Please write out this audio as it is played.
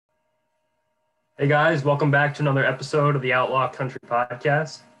Hey guys, welcome back to another episode of the Outlaw Country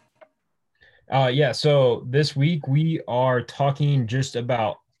Podcast. So this week we are talking just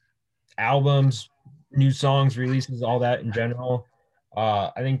about albums, new songs, releases, all that in general.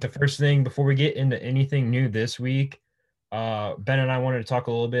 I think the first thing before we get into anything new this week, Ben and I wanted to talk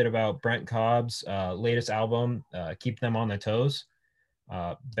a little bit about Brent Cobb's latest album, Keep Them on the Toes.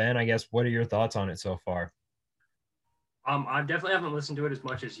 Ben, I guess, what are your thoughts on it so far? I definitely haven't listened to it as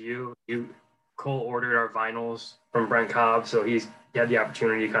much as you. Cole ordered our vinyls from Brent Cobb, so he had the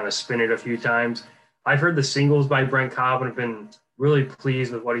opportunity to kind of spin it a few times. I've heard the singles by Brent Cobb and have been really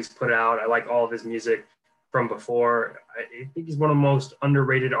pleased with what he's put out. I like all of his music from before. I think he's one of the most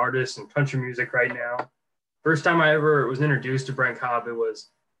underrated artists in country music right now. First time I ever was introduced to Brent Cobb,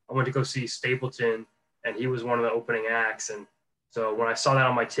 I went to go see Stapleton, and he was one of the opening acts. And so when I saw that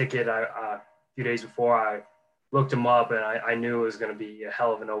on my ticket, a few days before, I looked him up, and I knew it was going to be a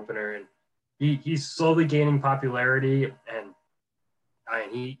hell of an opener. And he's slowly gaining popularity,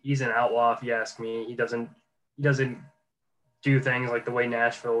 and he's an outlaw if you ask me. He doesn't do things like the way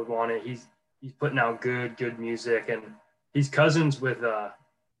Nashville would want it. He's putting out good music, and he's cousins with uh,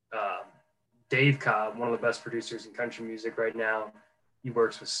 Dave Cobb, one of the best producers in country music right now. He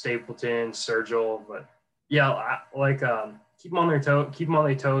works with Stapleton, Sergio, but yeah, keep them on their keep them on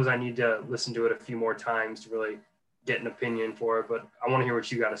their toes. I need to listen to it a few more times to really get an opinion for it, but I want to hear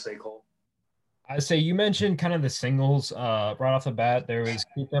what you got to say, Cole. I say you mentioned kind of the singles right off the bat. There was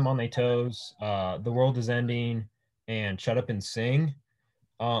Keep Them on Their Toes, The World Is Ending, and Shut Up and Sing.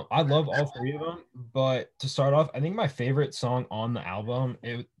 I love all three of them, but to start off, I think my favorite song on the album,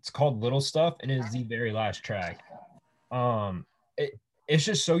 it's called Little Stuff, and it is the very last track. Um, it's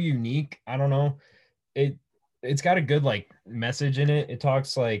just so unique. I don't know. It it's got a good like message in it. It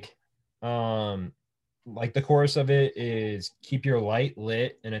talks um like the chorus of it is keep your light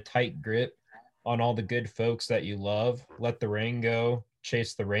lit in a tight grip on all the good folks that you love. Let the rain go,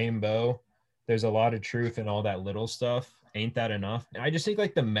 chase the rainbow. There's a lot of truth in all that little stuff. Ain't that enough? And I just think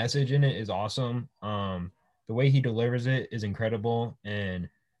like the message in it is awesome. The way he delivers it is incredible, and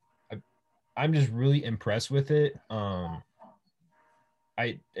I, I'm just really impressed with it. I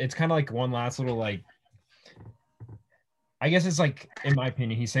it's kind of like one last little like I guess it's like in my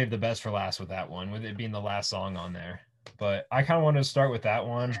opinion he saved the best for last with that one, with it being the last song on there. But I kind of want to start with that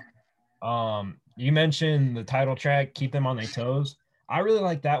one. You mentioned the title track, "Keep Them on Their Toes." I really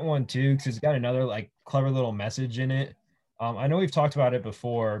like that one too because it's got another like clever little message in it. I know we've talked about it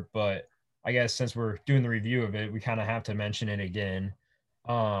before, but I guess since we're doing the review of it, we kind of have to mention it again.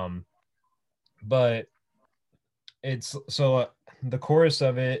 Um, but it's so the chorus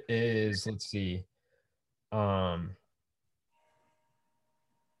of it is, let's see, um,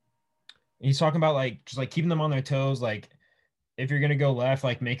 he's talking about like just like keeping them on their toes, like if you're gonna go left,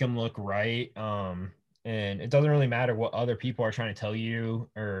 like make them look right. And it doesn't really matter what other people are trying to tell you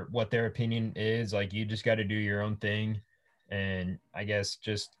or what their opinion is. Like you just got to do your own thing, and I guess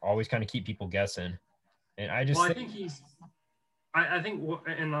just always kind of keep people guessing. And I Well, just I think, think I think,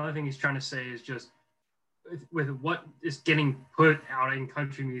 another thing he's trying to say is just with what is getting put out in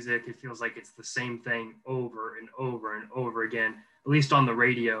country music, it feels like it's the same thing over and over and over again, at least on the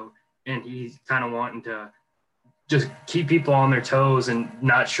radio. And he's kind of wanting to just keep people on their toes and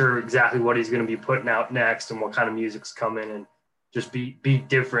not sure exactly what he's going to be putting out next and what kind of music's coming, and just be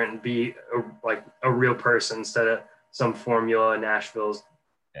different and be like a real person instead of some formula Nashville's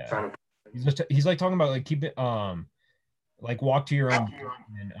yeah, trying to. he's like talking about like keep it like walk to your own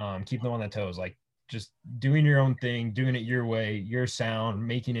beat and keep them on their toes, like just doing your own thing, doing it your way, your sound,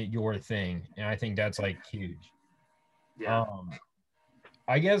 making it your thing. And I think that's like huge. Yeah. Um,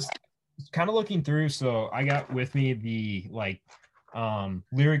 I guess kind of looking through, so I got with me the like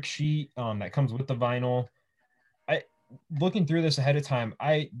lyric sheet that comes with the vinyl. I looking through this ahead of time,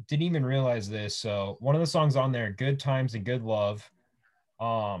 I didn't even realize this. So one of the songs on there, Good Times and Good Love,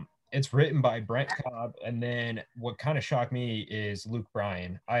 it's written by Brent Cobb, and then what kind of shocked me is Luke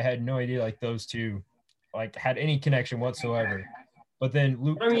Bryan. I had no idea like those two like had any connection whatsoever. But then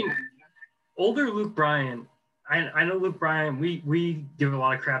Luke, I mean, older Luke Bryan, I know Luke Bryan. We give a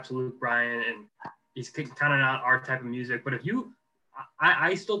lot of crap to Luke Bryan, and he's kind of not our type of music. But if you,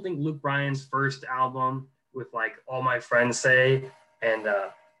 I still think Luke Bryan's first album with like All My Friends Say and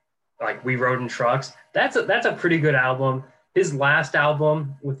like We Rode in Trucks, that's a pretty good album. His last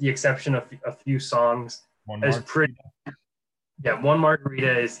album, with the exception of a few songs, one is mark. pretty. Yeah, One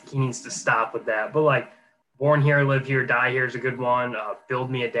Margarita is he needs to stop with that. But like Born Here, Live Here, Die Here is a good one.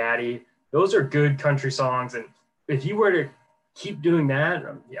 Build Me a Daddy. Those are good country songs. And if you were to keep doing that,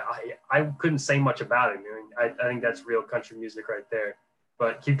 yeah, I couldn't say much about it. I think that's real country music right there.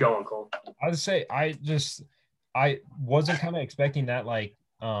 But keep going, Cole. I would say I wasn't kind of expecting that like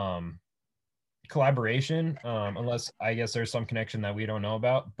collaboration, unless I guess there's some connection that we don't know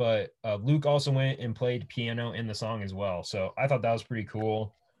about. But Luke also went and played piano in the song as well, so I thought that was pretty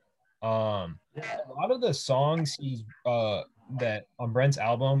cool. A lot of the songs he's that on Brent's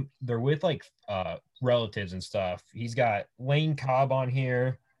album, they're with like relatives and stuff. He's got Lane Cobb on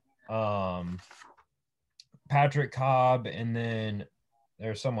here, um, Patrick Cobb, and then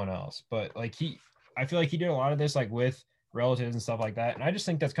there's someone else. But like I feel like he did a lot of this like with relatives and stuff like that. And I just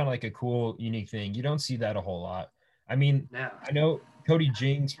think that's kind of like a cool, unique thing. You don't see that a whole lot. I mean, Yeah. I know Cody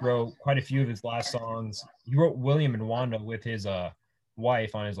Jinks wrote quite a few of his last songs. He wrote William and Wanda with his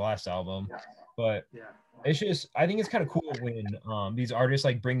wife on his last album. But Yeah. it's just I think it's kind of cool when these artists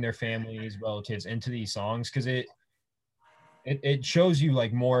like bring their families, relatives into these songs because it shows you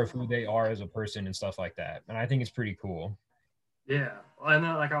like more of who they are as a person and stuff like that. And I think it's pretty cool. Yeah. Well, and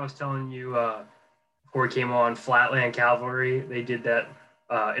then, like I was telling you before we came on, Flatland Cavalry, they did that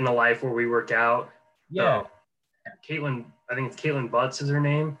in a life where we work out. Yeah. So Caitlin, I think it's Caitlin Butts is her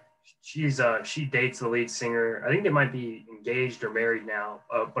name. She dates the lead singer. I think they might be engaged or married now,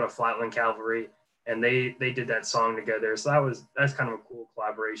 but a Flatland Cavalry, and they did that song together. So that's kind of a cool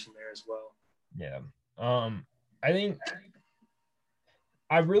collaboration there as well. Yeah. I think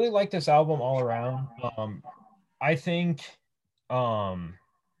I really like this album all around. I think um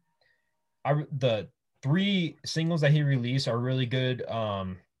the three singles that he released are really good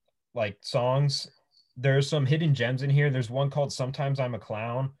like songs. There's some hidden gems in here. There's one called Sometimes I'm a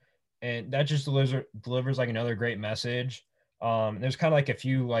Clown, and that just delivers like another great message. There's kind of like a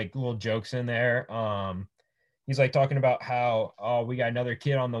few like little jokes in there. He's like talking about how, oh, we got another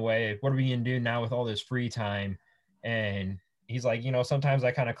kid on the way. What are we gonna do now with all this free time? And he's like, sometimes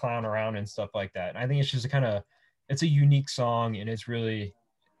I kind of clown around and stuff like that. And I think it's just it's a unique song, and it's really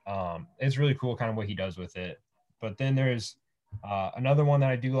cool kind of what he does with it. But then there's another one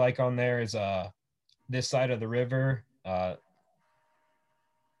that I do like on there is This Side of the River,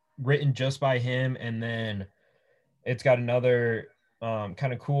 written just by him, and then it's got another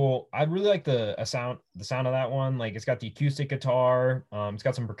kind of cool. I really like the sound of that one. Like it's got the acoustic guitar, it's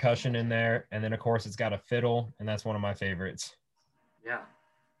got some percussion in there, and then of course it's got a fiddle, and that's one of my favorites. Yeah.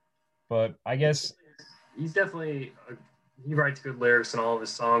 But I guess He's definitely he writes good lyrics in all of his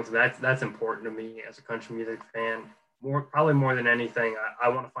songs. That's important to me as a country music fan. Probably more than anything, I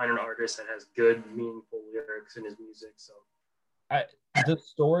want to find an artist that has good, meaningful lyrics in his music. So the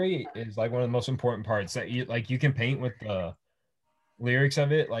story is like one of the most important parts that you can paint with the lyrics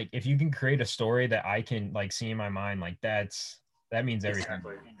of it. Like if you can create a story that I can like see in my mind, like that means everything.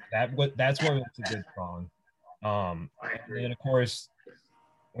 exactly. That's what makes a good song. And then of course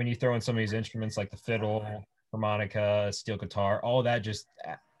when you throw in some of these instruments like the fiddle, harmonica, steel guitar, all that just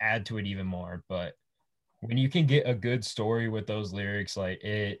add to it even more. But when you can get a good story with those lyrics, like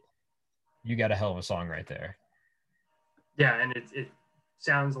you got a hell of a song right there. Yeah, and it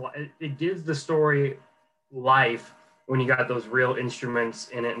sounds like it gives the story life when you got those real instruments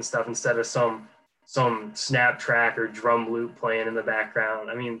in it and stuff instead of some snap track or drum loop playing in the background.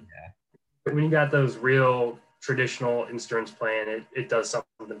 I mean, when you got those real traditional instruments playing, it does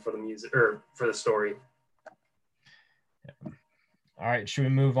something for the music or for the story. Yeah. All right, should we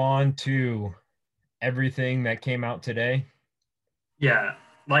move on to everything that came out today? Yeah,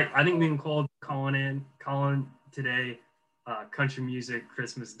 like I think me and Cole calling today, country music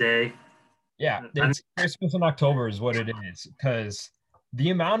Christmas Day. Yeah, it's Christmas in October is what it is, because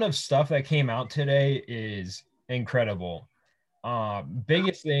the amount of stuff that came out today is incredible.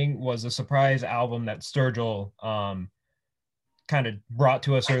 Biggest thing was a surprise album that Sturgill kind of brought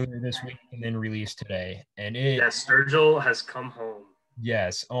to us earlier this week and then released today. And Sturgill has come home.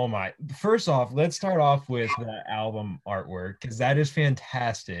 Yes. Oh my. First off, let's start off with the album artwork because that is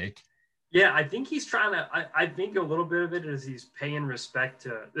fantastic. Yeah, I think he's trying to. I think a little bit of it is he's paying respect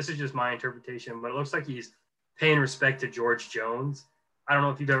to. This is just my interpretation, but it looks like he's paying respect to George Jones. I don't know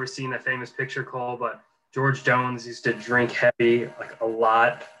if you've ever seen that famous picture, Cole, but George Jones used to drink heavy, like a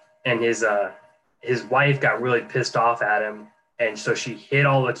lot, and his wife got really pissed off at him, and so she hid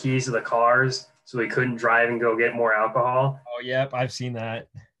all the keys to the cars so he couldn't drive and go get more alcohol. Oh, yep, I've seen that.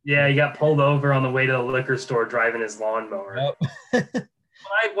 Yeah, he got pulled over on the way to the liquor store driving his lawnmower. Yep.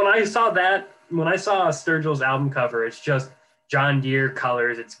 When I saw Sturgill's album cover, it's just John Deere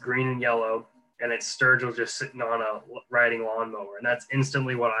colors. It's green and yellow, and it's Sturgill just sitting on a riding lawnmower, and that's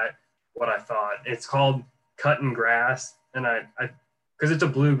instantly what I thought. It's called Cutting Grass, and I because it's a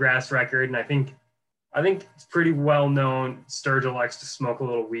bluegrass record, and I think it's pretty well known. Sturgill likes to smoke a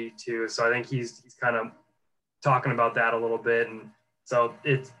little weed too, so I think he's kind of talking about that a little bit, and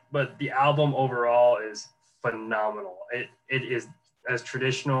But the album overall is phenomenal. It is as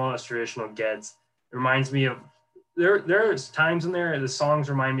traditional gets. It reminds me of there's times in there the songs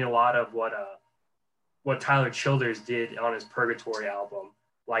remind me a lot of what Tyler Childers did on his Purgatory album,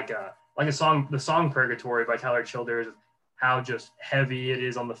 like a song, the song Purgatory by Tyler Childers, how just heavy it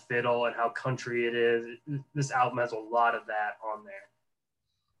is on the fiddle and how country it is. This album has a lot of that on there.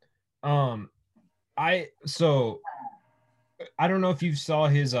 I don't know if you saw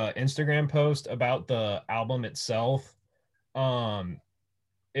his Instagram post about the album itself.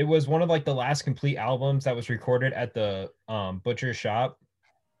 It was one of like the last complete albums that was recorded at the butcher shop,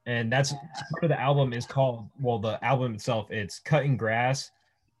 and that's part of the album is called, well, the album itself, it's Cutting Grass,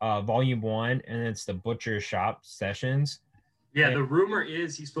 Volume 1, and it's the Butcher Shop Sessions. Yeah, and the rumor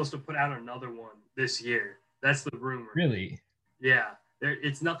is he's supposed to put out another one this year. That's the rumor. Really? Yeah,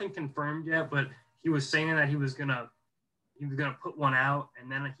 it's nothing confirmed yet, but he was saying that he was gonna put one out,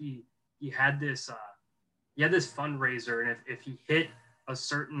 and then he had this fundraiser, and if he hit a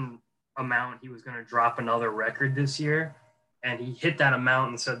certain amount, he was gonna drop another record this year, and he hit that amount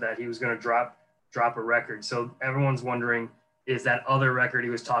and said that he was gonna drop a record. So everyone's wondering, is that other record he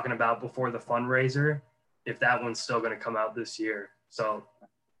was talking about before the fundraiser, if that one's still gonna come out this year? So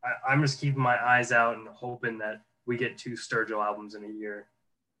I'm just keeping my eyes out and hoping that we get 2 Sturgill albums in a year.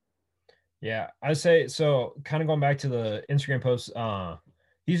 Yeah, I say so. Kind of going back to the Instagram post,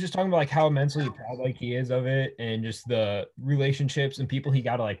 he's just talking about like how immensely proud like he is of it, and just the relationships and people he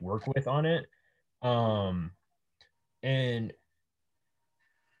got to like work with on it. And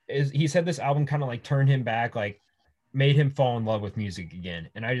he said this album kind of like turned him back, like made him fall in love with music again.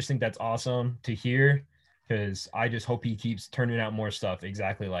 And I just think that's awesome to hear, because I just hope he keeps turning out more stuff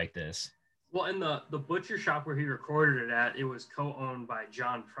exactly like this. Well, in the butcher shop where he recorded it at, it was co-owned by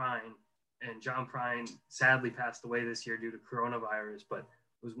John Prine, and John Prine sadly passed away this year due to coronavirus, but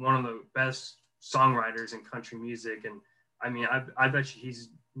was one of the best songwriters in country music. And I mean, I bet you he's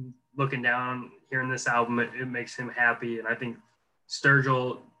looking down, hearing this album, it makes him happy. And I think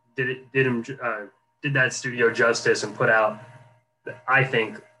Sturgill did that studio justice and put out, I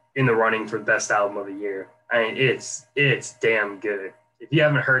think, in the running for best album of the year. I mean, it's damn good. If you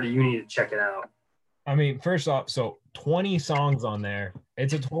haven't heard it, you need to check it out. I mean, first off, so 20 songs on there.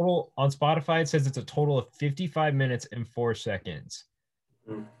 It's a total, on Spotify, it says it's a total of 55 minutes and 4 seconds.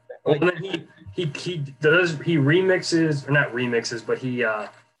 Mm-hmm. Like, well, then he remixes, or not remixes, but he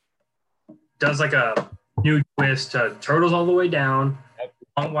does like a new twist to Turtles All the Way Down,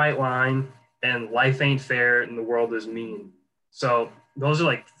 Long White Line, and Life Ain't Fair and The World Is Mean. So those are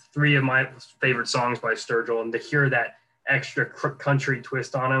like 3 of my favorite songs by Sturgill, and to hear that extra country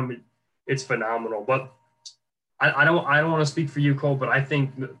twist on them, it's phenomenal. But I don't want to speak for you, Cole, but I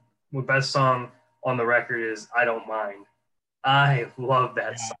think the best song on the record is I Don't Mind. I love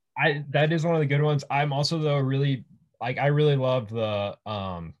that song. That is one of the good ones. I'm also though really like, I really love the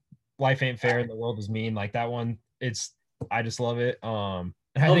Life Ain't Fair and The World Is Mean. Like that one, I just love it. I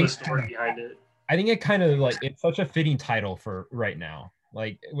think the story behind it. I think it kind of like, it's such a fitting title for right now.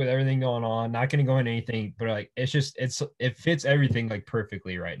 Like with everything going on, not going to go into anything, but like it fits everything like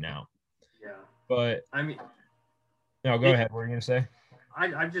perfectly right now. Yeah. But I mean, no, go ahead. What were you gonna say?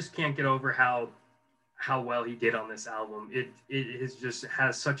 I just can't get over how well he did on this album. It is just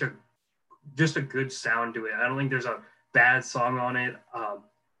has such a good sound to it. I don't think there's a bad song on it.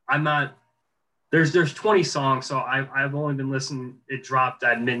 There's 20 songs, so I've only been listening. It dropped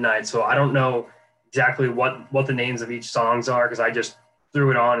at midnight, so I don't know exactly what the names of each songs are, because I just threw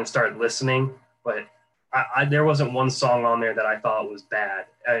it on and started listening. But there wasn't one song on there that I thought was bad.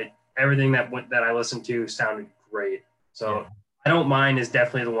 Everything that I listened to sounded great. So yeah. I Don't Mind is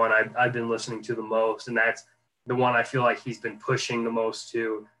definitely the one I've been listening to the most, and that's the one I feel like he's been pushing the most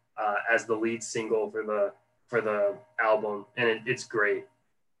to as the lead single for the album, and it's great.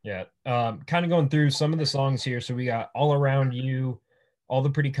 Yeah, kind of going through some of the songs here. So we got All Around You, All the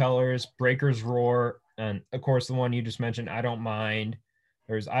Pretty Colors, Breakers Roar, and of course the one you just mentioned, I Don't Mind.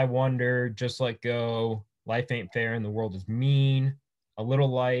 There's I Wonder, Just Let Go, Life Ain't Fair and The World Is Mean, A Little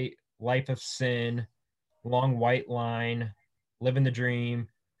Light, Life of Sin, Long White Line, Living the Dream,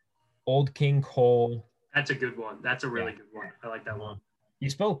 Old King Cole. That's a good one. That's a really good one. I like that one. You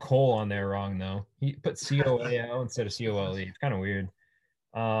spelled Cole on there wrong though. He put C-O-A-L instead of C-O-L-E. It's kind of weird.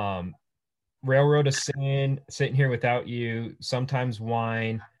 Railroad of Sin, Sitting Here Without You, Sometimes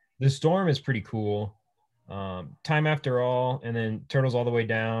Wine. The Storm is pretty cool. Time After All, and then Turtles All the Way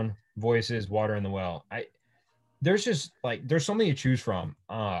Down, Voices, Water in the Well. There's just like, there's so many to choose from.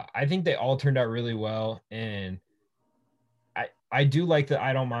 I think they all turned out really well, and I do like the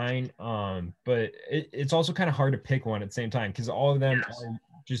I Don't Mind, but it's also kind of hard to pick one at the same time because all of them Yes. are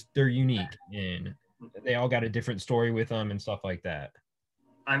just they're unique and they all got a different story with them and stuff like that.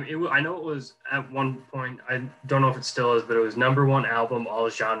 I know it was at one point. I don't know if it still is, but it was #1 album, all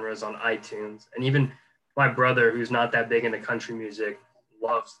genres on iTunes. And even my brother, who's not that big into country music,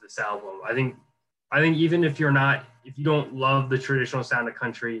 loves this album. I think even if if you don't love the traditional sound of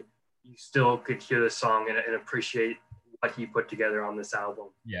country, you still could hear the song and appreciate what he put together on this album.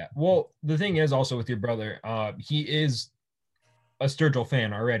 Yeah. Well, the thing is also with your brother, he is a Sturgill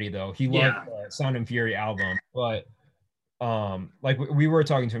fan already, though. He loved Yeah, the Sound and Fury album, but like we were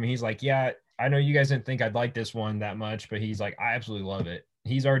talking to him, he's like, yeah, I know you guys didn't think I'd like this one that much, but he's like, I absolutely love it.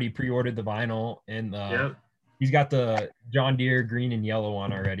 He's already pre-ordered the vinyl and yeah, he's got the John Deere green and yellow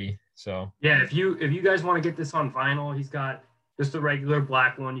one already. So yeah. If you guys want to get this on vinyl, he's got just the regular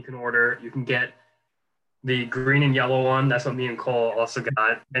black one you can order. You can get the green and yellow one. That's what me and Cole also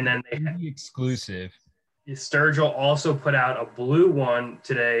got. And then the exclusive. Sturgill also put out a blue one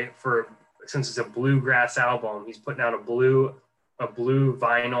today since it's a bluegrass album. He's putting out a blue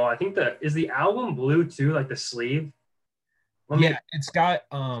vinyl. I think is the album blue too, like the sleeve. Yeah, it's got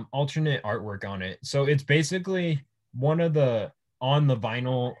alternate artwork on it. So it's basically one of the on the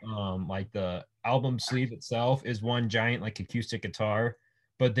vinyl, like the album sleeve itself is one giant like acoustic guitar.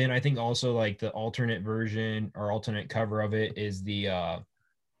 But then I think also like the alternate version or alternate cover of it is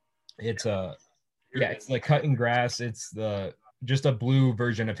it's yeah, it's like cutting grass. It's the just a blue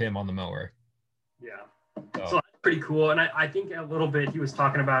version of him on the mower. Yeah. So that's pretty cool. And I think a little bit he was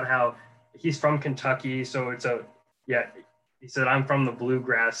talking about how he's from Kentucky. So he said, I'm from the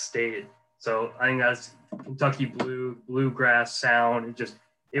bluegrass state. So I think that's Kentucky bluegrass sound.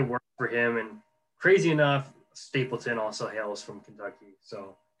 It worked for him. And crazy enough, Stapleton also hails from Kentucky.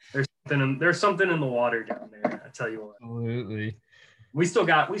 So there's something in the water down there. I tell you what. Absolutely. We still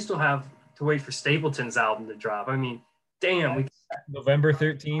have to wait for Stapleton's album to drop. I mean, damn, November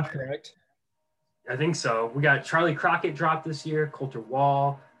 13th, correct? I think so. We got Charlie Crockett dropped this year, Colter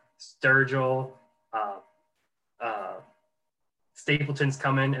Wall, Sturgill, Stapleton's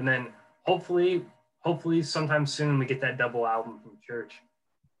coming, and then hopefully sometime soon we get that double album from Church.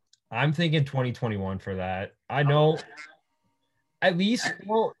 I'm thinking 2021 for that. I know at least,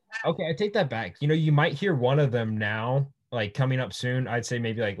 well, okay, I take that back. You know, you might hear one of them now, like coming up soon. I'd say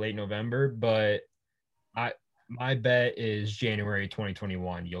maybe like late November, but my bet is January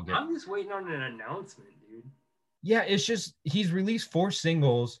 2021. You'll get. I'm just waiting on an announcement, dude. Yeah, it's just he's released 4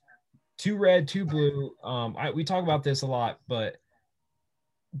 singles, 2 red, 2 blue. We talk about this a lot, but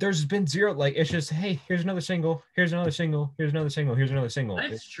there's been zero. Like it's just, hey, here's another single, here's another single, here's another single, here's another single.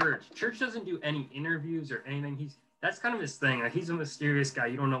 That's Church. Church doesn't do any interviews or anything. That's kind of his thing. Like he's a mysterious guy.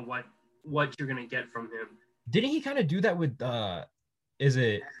 You don't know what you're gonna get from him. Didn't he kind of do that with is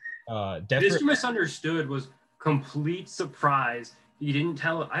it Mr. Misunderstood was complete surprise. He didn't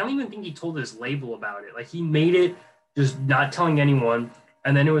tell. I don't even think he told his label about it. Like he made it just not telling anyone.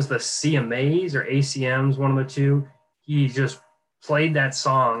 And then it was the CMAs or ACMs, one of the two. He just played that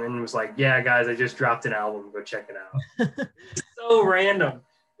song and was like, "Yeah, guys, I just dropped an album. Go check it out." So random.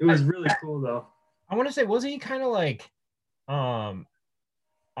 It was really cool though. I want to say, wasn't he kind of like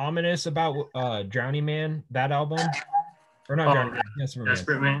ominous about Drowning Man, that album? Or not Drowning Man,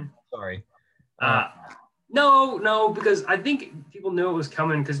 Desperate Man. Sorry. No, because I think people knew it was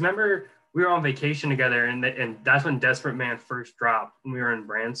coming. Because remember, we were on vacation together, and that's when Desperate Man first dropped when we were in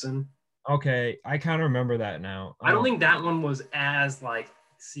Branson. Okay, I kind of remember that now. I don't think that one was as like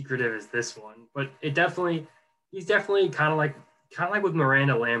secretive as this one, but he's definitely kind of like with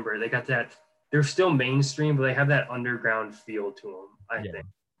Miranda Lambert. They got that. They're still mainstream, but they have that underground feel to them, I think,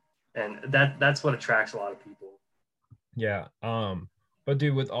 and that's what attracts a lot of people. Yeah. But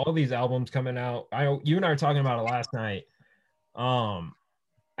dude, with all these albums coming out, you and I were talking about it last night.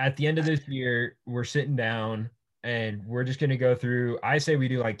 At the end of this year, we're sitting down and we're just gonna go through. I say we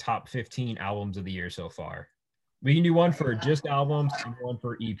do like top 15 albums of the year so far. We can do one for just albums and one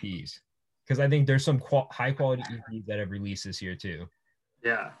for EPs because I think there's some high quality EPs that have released this year too.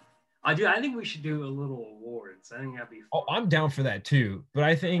 Yeah, I do. I think we should do a little awards. I think that'd be fun. Oh, I'm down for that too. But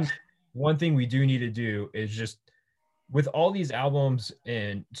I think one thing we do need to do is just with all these albums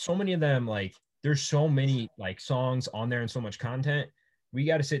and so many of them, like there's so many like songs on there and so much content. We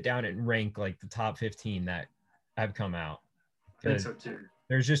got to sit down and rank like the top 15 that have come out. I think so too.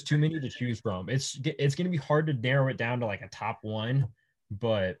 There's just too many to choose from. It's going to be hard to narrow it down to like a top 1,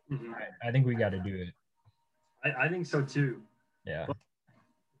 but I think we got to do it. I think so too. Yeah. But,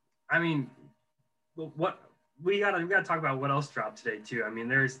 I mean, what we gotta talk about what else dropped today too. I mean,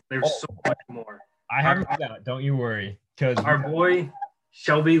 there's so much more. I haven't forgot. Don't you worry. because our boy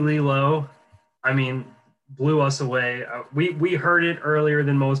Shelby Lilo, I mean, blew us away. We heard it earlier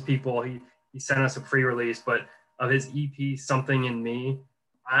than most people. He sent us a pre-release, but of his EP, Something in Me,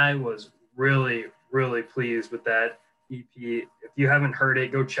 I was really, really pleased with that EP. If you haven't heard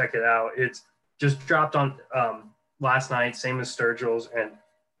it, go check it out. It's just dropped on last night, same as Sturgill's, and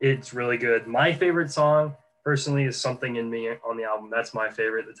it's really good. My favorite song, personally, is Something in Me on the album. That's my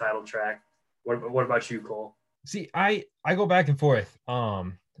favorite, the title track. What about you, Cole? see, I go back and forth.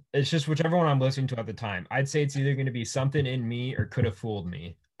 It's just whichever one I'm listening to at the time. I'd say it's either going to be Something in Me or Could Have Fooled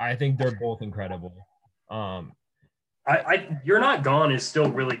Me. I think they're both incredible. You're Not Gone is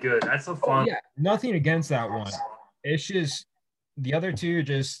still really good. That's a fun. Yeah, nothing against that one. It's just the other two,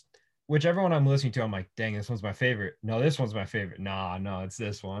 just whichever one I'm listening to, I'm like, dang, this one's my favorite. No, this one's my favorite. Nah, no, it's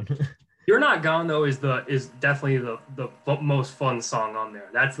this one. You're Not Gone though is definitely the most fun song on there.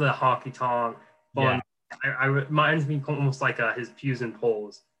 That's the honky tonk fun. Yeah. I reminds me almost like his Pews and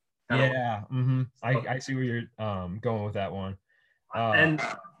Poles. Yeah, I see where you're going with that one. And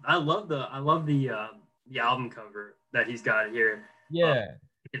I love the album cover that he's got here. Yeah,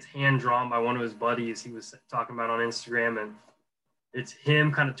 it's hand drawn by one of his buddies. He was talking about on Instagram, and it's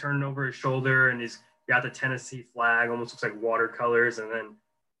him kind of turning over his shoulder, and he's got the Tennessee flag, almost looks like watercolors, and then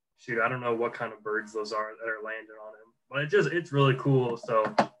shoot, I don't know what kind of birds those are that are landing on him, but it's really cool. So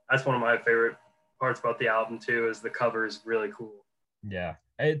that's one of my favorite parts about the album too, is the cover is really cool. Yeah,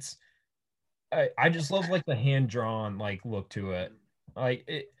 I just love like the hand drawn like look to it. Like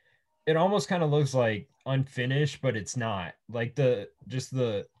it almost kind of looks like unfinished, but it's not. Like the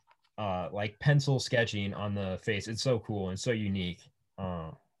like pencil sketching on the face. It's so cool and so unique.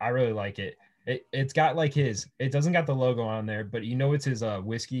 I really like it. It's got like it doesn't got the logo on there, but you know it's his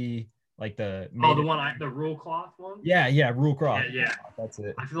whiskey, like the Rule Cloth one. Yeah, Rule Cloth. Yeah, that's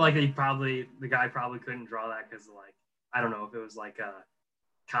it. I feel like the guy probably couldn't draw that because like I don't know if it was like a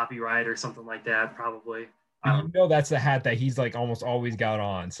copyright or something like that. Probably. You know that's the hat that he's like almost always got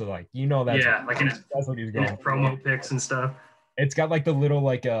on. So like that's that's what he's going in his promo pics and stuff. It's got like the little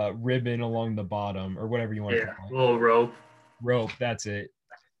like ribbon along the bottom or whatever you want to call it. Little rope. Rope, that's it.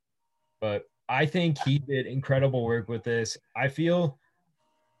 But I think he did incredible work with this. I feel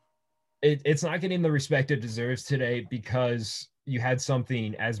it's not getting the respect it deserves today because you had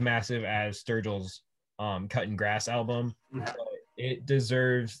something as massive as Sturgill's Cutting Grass album. But it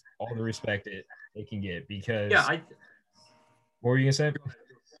deserves all the respect it can get because what were you gonna say?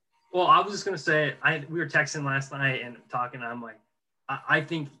 Well, I was just gonna say we were texting last night and talking. I'm like, I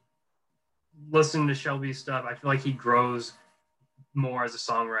think listening to Shelby's stuff, I feel like he grows more as a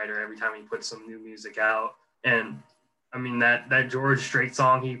songwriter every time he puts some new music out. And I mean that George Strait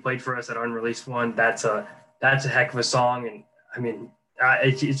song he played for us at Unreleased One, that's a heck of a song. And I mean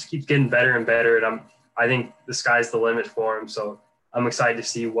it just keeps getting better and better. And I think the sky's the limit for him. So I'm excited to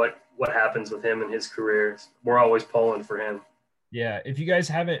see what happens with him and his career. We're always pulling for him. Yeah, if you guys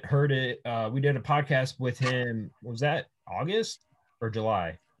haven't heard it, we did a podcast with him. Was that August or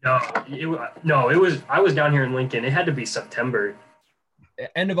July? No, it was. I was down here in Lincoln. It had to be September.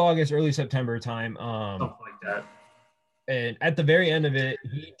 End of August, early September time. Something like that. And at the very end of it,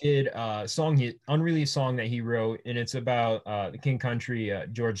 he did a unreleased song that he wrote, and it's about the King Country,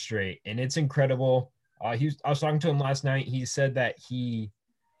 George Strait, and it's incredible. I was talking to him last night. He said that he's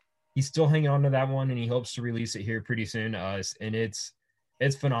still hanging on to that one, and he hopes to release it here pretty soon to us. And it's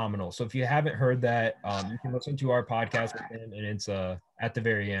phenomenal. So if you haven't heard that, you can listen to our podcast with him, and it's at the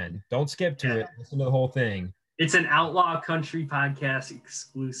very end. Don't skip to it. Listen to the whole thing. It's an Outlaw Country Podcast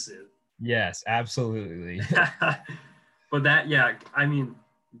exclusive. Yes, absolutely. But I mean,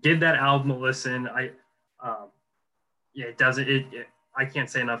 give that album a listen. It doesn't. I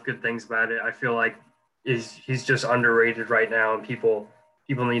can't say enough good things about it. I feel like he's just underrated right now, and people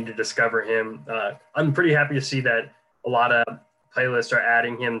need to discover him. I'm pretty happy to see that a lot of playlists are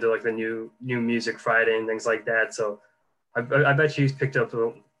adding him to like the new Music Friday and things like that. So I bet you he's picked up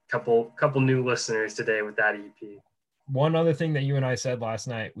a couple new listeners today with that EP. One other thing that you and I said last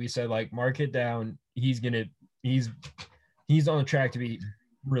night, we said like mark it down. He's on the track to be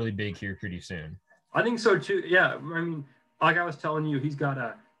really big here pretty soon. I think so too. Yeah, I mean, like I was telling you,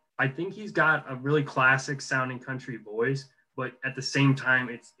 I think he's got a really classic sounding country voice, but at the same time,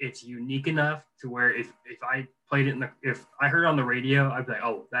 it's unique enough to where if I played it if I heard it on the radio, I'd be like,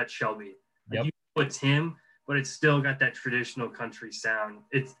 oh, that's Shelby. Like, you know it's him, but it's still got that traditional country sound.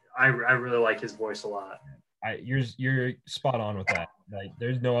 I really like his voice a lot. You're spot on with that. Like,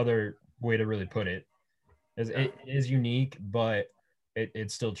 there's no other way to really put it. It is unique, but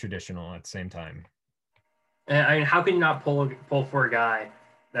it's still traditional at the same time. And I mean, how can you not pull for a guy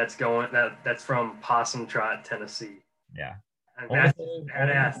that's from Possum Trot, Tennessee? Yeah. And Only that's thing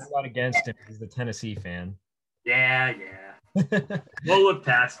badass. I got against him is the Tennessee fan. Yeah. We'll look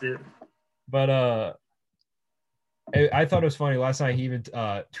past it. But I thought it was funny. Last night he even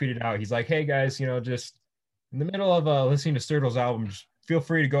tweeted out, he's like, "Hey guys, just in the middle of listening to Sturgill's album, just feel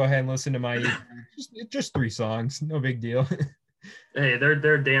free to go ahead and listen to my EP. just 3 songs, no big deal." Hey,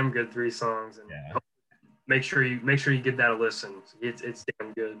 they're damn good 3 songs, and Yeah. make sure you give that a listen. It's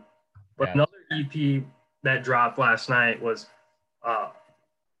damn good. But Yeah. another EP that dropped last night was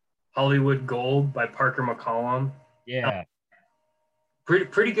Hollywood Gold by Parker McCollum. Yeah.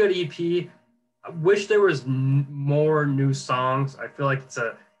 Pretty good EP. I wish there was more new songs. I feel like it's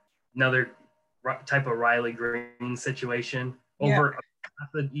another type of Riley Green situation. Yeah. Over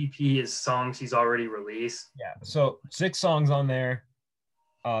half the EP is songs he's already released. Yeah. So 6 songs on there.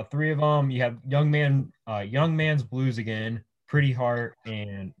 3 of them you have Young Man's Blues Again, Pretty Heart,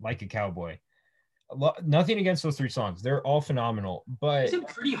 and Like a Cowboy. Nothing against those 3 songs. They're all phenomenal. But Isn't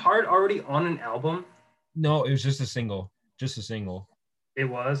Pretty Heart already on an album? no, it was just a single. Just a single. It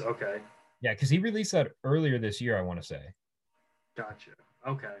was? Okay. Yeah, because he released that earlier this year, I want to say. Gotcha.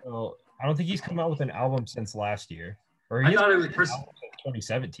 Okay. So I don't think he's come out with an album since last year. Or I thought it was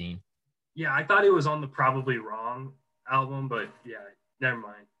 2017. Yeah, I thought it was on the Probably Wrong album, but yeah, never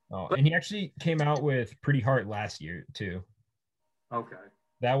mind. Oh, and he actually came out with Pretty Heart last year too. Okay.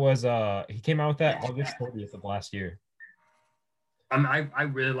 That was he came out with that August 30th of last year. I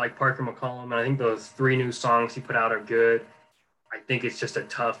really like Parker McCollum, and I think those 3 new songs he put out are good. I think it's just a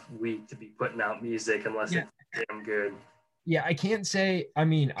tough week to be putting out music unless it's damn good. Yeah, I can't say. I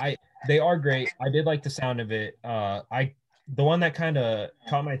mean, they are great. I did like the sound of it. The one that kind of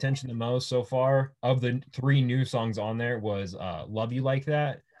caught my attention the most so far of the 3 new songs on there was "Love You Like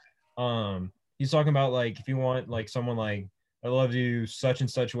That." He's talking about like if you want like someone like I love you such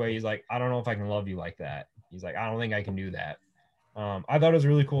and such way. He's like, I don't know if I can love you like that. He's like, I don't think I can do that. I thought it was a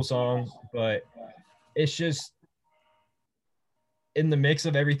really cool song, but it's just in the mix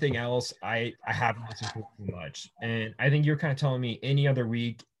of everything else, I haven't listened to it too much. And I think you're kind of telling me any other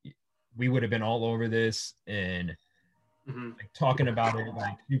week we would have been all over this and like, talking about it,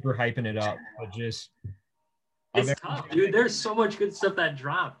 like super hyping it up, but just it's tough, dude. There's so much good stuff that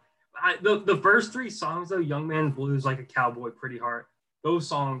dropped. The first 3 songs though, Young Man's Blues, Like a Cowboy, Pretty Heart, those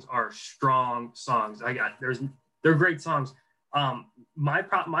songs are strong songs. They're great songs.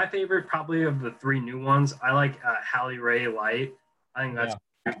 My favorite probably of the 3 new ones, I like Halle Ray Light. I think that's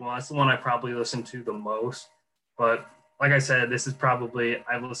that's the one I probably listen to the most. But like I said, this is probably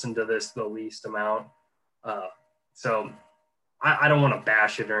I've listened to this the least amount. So I don't want to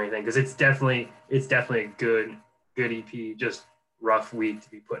bash it or anything because it's definitely a good EP. Just rough week to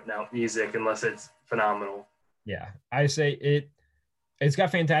be putting out music unless it's phenomenal. Yeah, I say it's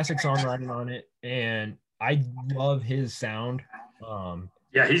got fantastic songwriting on it, and I love his sound.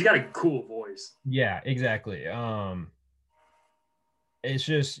 Yeah, he's got a cool voice. Yeah, exactly. It's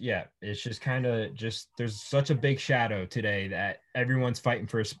just kind of just there's such a big shadow today that everyone's fighting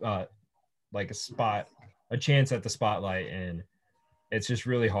for like a chance at the spotlight, and it's just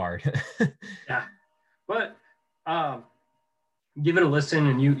really hard. Yeah, but give it a listen,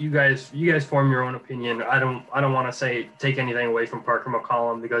 and you guys form your own opinion. I don't want to take anything away from Parker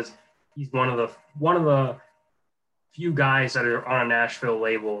McCollum because he's one of the few guys that are on a Nashville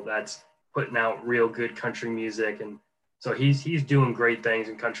label that's putting out real good country music, and so he's doing great things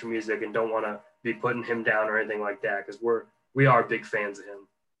in country music, and don't want to be putting him down or anything like that because we are big fans of him.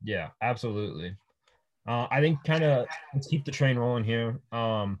 Yeah, absolutely. I think let's keep the train rolling here.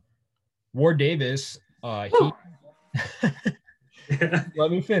 Ward Davis, he let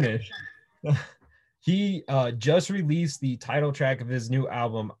me finish. He just released the title track of his new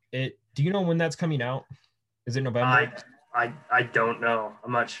album. Do you know when that's coming out? Is it November? I don't know.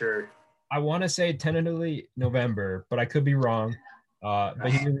 I'm not sure. I want to say tentatively November, but I could be wrong.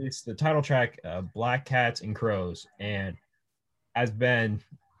 But he released the title track, Black Cats and Crows. And as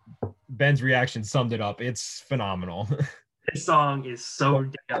Ben's reaction summed it up, it's phenomenal. This song is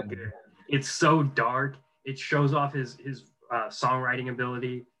so damn good. It's so dark. It shows off his songwriting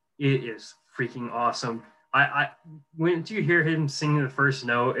ability. It is freaking awesome. When you hear him singing the first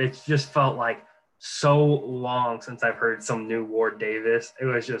note, it just felt like so long since I've heard some new Ward Davis. It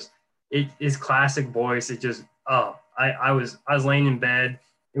was just his classic voice. It just I was laying in bed.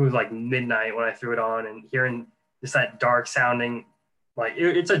 It was like midnight when I threw it on, and hearing just that dark sounding, like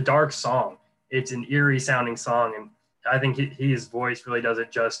it's a dark song. It's an eerie sounding song, and I think his voice really does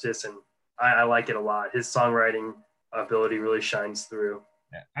it justice, and I like it a lot. His songwriting ability really shines through.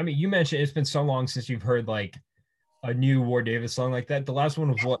 Yeah. I mean, you mentioned it's been so long since you've heard like a new Ward Davis song like that. The last one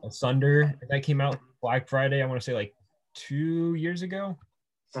was what, Asunder, that came out Black Friday. I want to say like 2 years ago.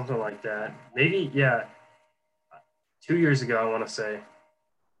 Something like that. Maybe, yeah. 2 years ago, I want to say.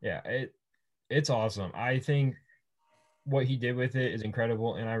 Yeah, it's awesome. I think what he did with it is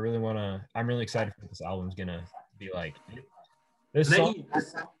incredible, and I'm really excited for what this album's gonna be like. And This then song,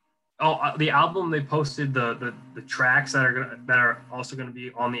 he, the album, they posted the tracks that are also gonna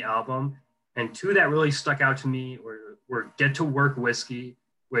be on the album, and two that really stuck out to me were "Get to Work Whiskey,"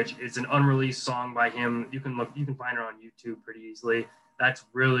 which is an unreleased song by him. You can find it on YouTube pretty easily. That's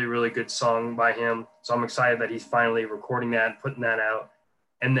really really good song by him. So I'm excited that he's finally recording that, and putting that out.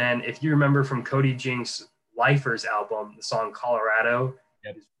 And then if you remember from Cody Jinks' Lifers album, the song "Colorado"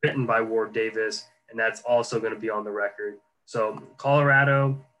 yep. is written by Ward Davis, and that's also going to be on the record. So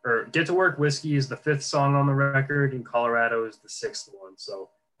Colorado, or "Get to Work Whiskey" is the 5th song on the record, and Colorado is the 6th one. So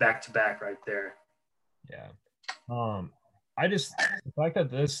back to back right there. Yeah. I just the fact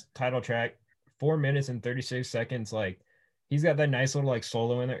that this title track, 4 minutes and 36 seconds, like he's got that nice little like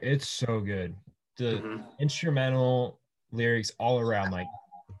solo in there. It's so good. The instrumental lyrics all around, like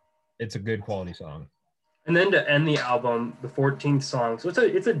it's a good quality song. And then to end the album, the 14th song. So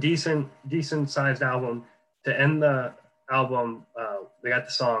it's a decent sized album. To end the album, they got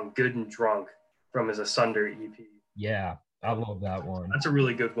the song "Good and Drunk" from his Asunder EP. Yeah, I love that one. That's a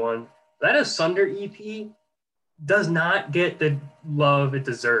really good one. That Asunder EP does not get the love it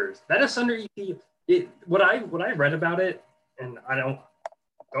deserves. That Asunder EP, what I read about it, and I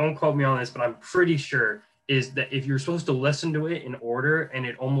don't quote me on this, but I'm pretty sure is that if you're supposed to listen to it in order, and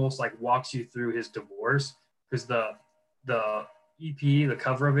it almost like walks you through his divorce, because the EP, the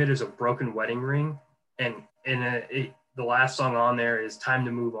cover of it is a broken wedding ring, and the last song on there is "Time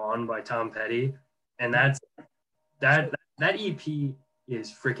to Move On" by Tom Petty, and that EP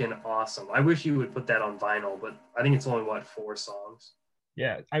is freaking awesome. I wish you would put that on vinyl, but I think it's only 4 songs.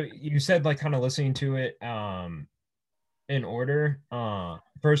 Yeah, you said like kind of listening to it in order.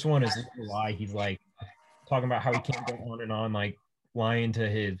 First one is Lie. He's like talking about how he can't go on and on, like lying to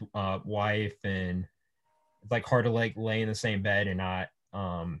his wife, and it's like hard to like lay in the same bed and not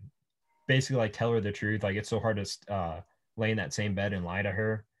basically like tell her the truth. Like it's so hard to lay in that same bed and lie to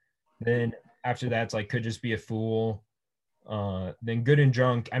her. Then after that's like could just be a fool. Then Good and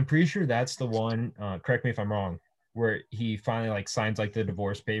Drunk. I'm pretty sure that's the one. Correct me if I'm wrong. Where he finally like signs like the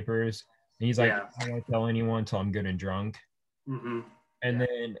divorce papers, and he's like, Yeah. "I don't tell anyone until I'm good and drunk." Mm-hmm. And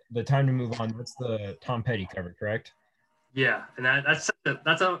then the Time to Move On. That's the Tom Petty cover, correct? Yeah, and that's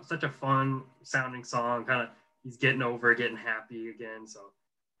such a fun sounding song. Kind of, he's getting over, getting happy again. So,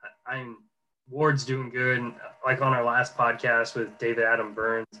 I'm Ward's doing good. And like on our last podcast with David Adam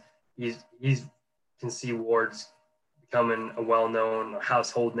Burns, he's can see Ward's becoming a well-known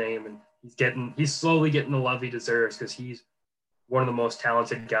household name, and he's slowly getting the love he deserves, because he's one of the most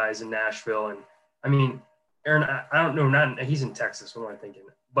talented guys in Nashville. And I mean, Aaron, I don't know, he's in Texas. What am I thinking?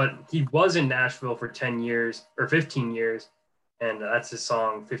 But he was in Nashville for 10 years or 15 years, and that's his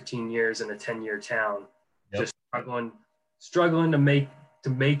song, 15 years in a 10-year town. Yep. Just struggling to make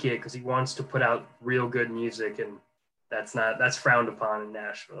it, because he wants to put out real good music, and that's frowned upon in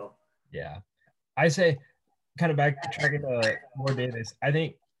Nashville. Yeah, I say, kind of backtracking to Ward Davis. I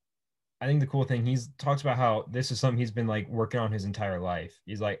think the cool thing, he talks about how this is something he's been like working on his entire life.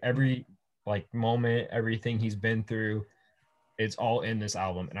 He's like every like moment, everything he's been through, it's all in this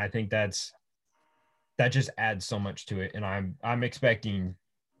album, and I think that just adds so much to it. And I'm expecting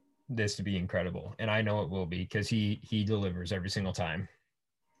this to be incredible, and I know it will be, because he delivers every single time.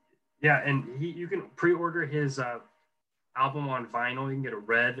 Yeah, and you can pre-order his album on vinyl. You can get a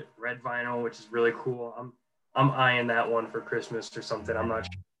red vinyl, which is really cool. I'm eyeing that one for Christmas or something. I'm not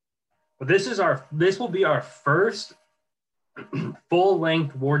sure. But this will be our first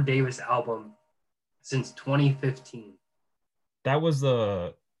full-length Ward Davis album since 2015. That was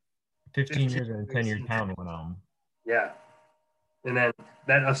the 15 years and 10-year town one. Yeah. And then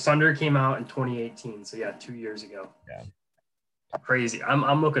that Asunder came out in 2018. So yeah, 2 years ago. Yeah. Crazy.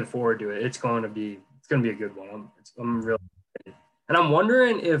 I'm looking forward to it. It's going to be a good one. I'm really excited. And I'm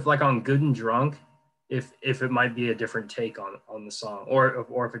wondering if like on Good and Drunk, if it might be a different take on the song, or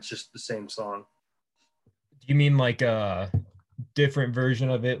if it's just the same song. Do you mean like a different version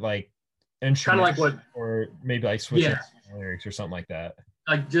of it, like instrumental, kind of like what, or maybe like switching lyrics or something like that?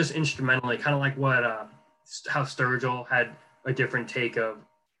 Like just instrumentally, kind of like what how Sturgill had a different take of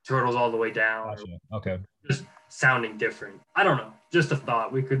Turtles All the Way Down. Gotcha. Okay. Just sounding different. I don't know. Just a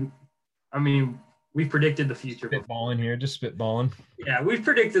thought. We predicted the future. Spitballing here, just spitballing. Yeah, we've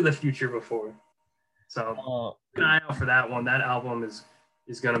predicted the future before. So keep an eye out for that one. That album is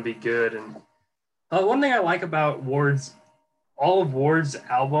going to be good. And one thing I like about all of Ward's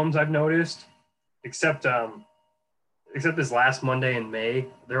albums, I've noticed, except except this last Monday in May,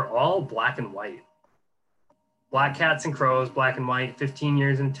 they're all black and white. Black Cats and Crows, black and white. 15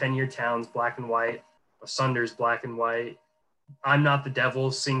 Years and 10-Year Towns, black and white. Asunders, black and white. I'm Not the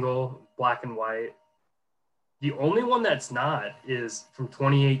Devil single, black and white. The only one that's not is from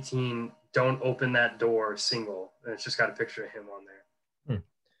 2018, Don't Open That Door single. And it's just got a picture of him on there.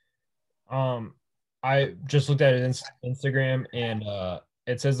 I just looked at his Instagram, and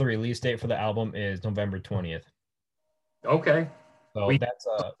it says the release date for the album is November 20th. Okay. So that's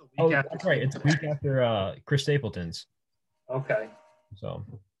that's right. It's a week after Chris Stapleton's. Okay. So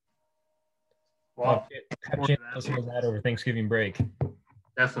well, have a chance to listen to that over Thanksgiving break.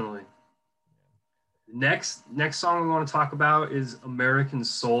 Definitely. Next song we want to talk about is American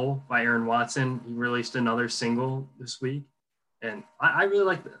Soul by Aaron Watson. He released another single this week, and I really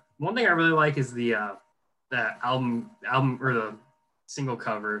like that. One thing I really like is the album or the single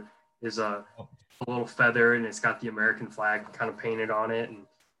cover is a little feather, and it's got the American flag kind of painted on it, and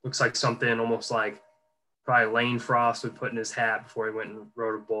looks like something almost like probably Lane Frost would put in his hat before he went and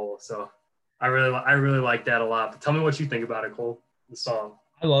rode a bull. So I really like that a lot. But tell me what you think about it, Cole. The song.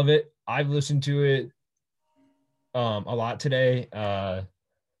 I love it. I've listened to it a lot today.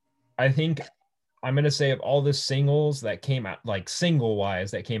 I think I'm gonna say of all the singles that came out, like single wise,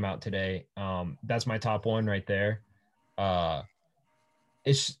 that came out today, that's my top one right there.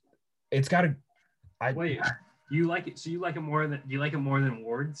 It's got a. Wait, do you like it? So you like it more than? Do you like it more than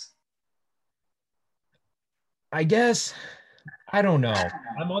Wards? I guess I don't know.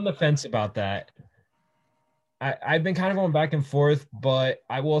 I'm on the fence about that. I've been kind of going back and forth, but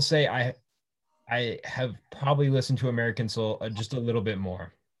I will say I have probably listened to American Soul just a little bit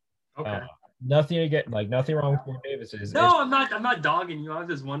more. Okay. Nothing to get nothing wrong with Warren Davis's. No, I'm not dogging you. I was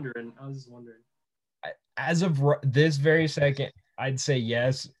just wondering. As of this very second, I'd say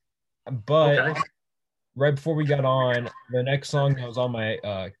yes, but right before we got on, the next song that was on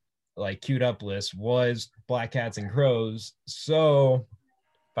my like queued up list was Black Cats and Crows. So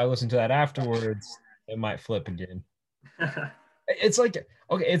if I listen to that afterwards, it might flip again. It's like,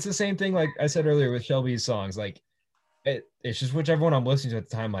 okay, it's the same thing like I said earlier with Shelby's songs. Like it's just whichever one I'm listening to at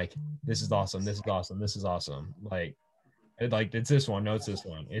the time, like this is awesome, this is awesome, this is awesome. Like it's this one, no, it's this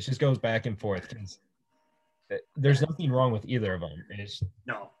one. It just goes back and forth because there's nothing wrong with either of them.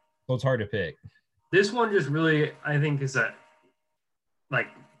 No. So it's hard to pick. This one just really, I think, is like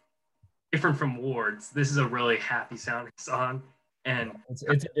different from Wards. This is a really happy sounding song, and it's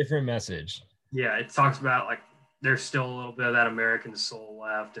a different message. Yeah, it talks about like there's still a little bit of that American soul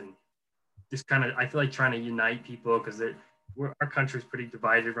left, and just kind of I feel like trying to unite people because our country's pretty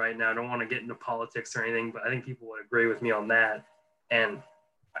divided right now. I don't want to get into politics or anything, but I think people would agree with me on that. And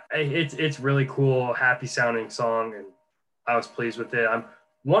it's really cool, happy sounding song, and I was pleased with it. I'm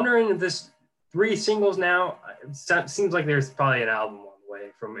wondering if this 3 singles now, it seems like there's probably an album on the way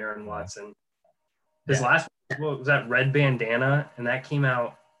from Aaron Watson. His last one was that Red Bandana, and that came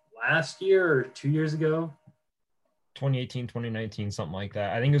out last year or 2 years ago. 2018, 2019, something like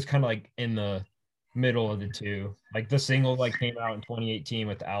that. I think it was kind of like in the middle of the two. Like the single like came out in 2018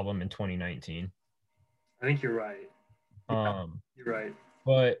 with the album in 2019. I think you're right. You're right.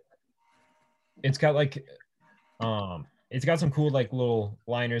 But it's got like it's got some cool like little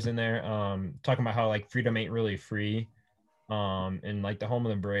liners in there talking about how like freedom ain't really free and like the home of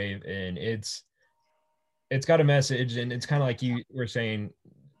the brave, and it's got a message, and it's kind of like you were saying,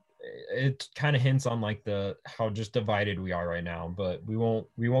 it kind of hints on like how just divided we are right now, but we won't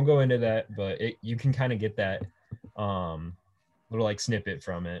go into that, but you can kind of get that little like snippet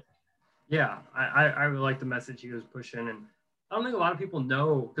from it. Yeah, I really like the message he was pushing, and I don't think a lot of people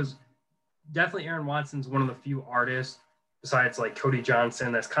know, because definitely Aaron Watson's one of the few artists besides like Cody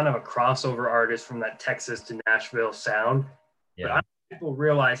Johnson that's kind of a crossover artist from that Texas to Nashville sound. Yeah. But I don't think people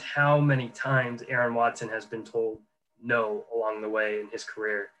realize how many times Aaron Watson has been told no along the way in his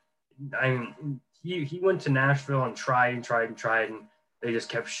career. I mean, he went to Nashville and tried, and they just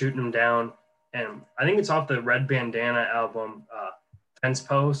kept shooting him down. And I think it's off the Red Bandana album, Fence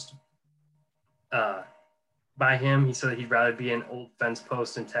Post. By him, he said he'd rather be an old fence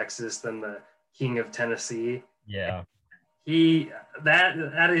post in Texas than the king of Tennessee. Yeah.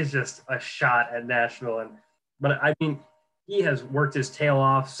 That is just a shot at Nashville. But I mean, he has worked his tail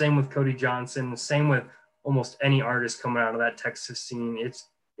off. Same with Cody Johnson. Same with almost any artist coming out of that Texas scene.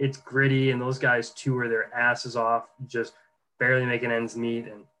 It's gritty, and those guys tour their asses off, just barely making ends meet.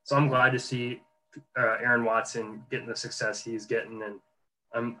 And so I'm glad to see Aaron Watson getting the success he's getting.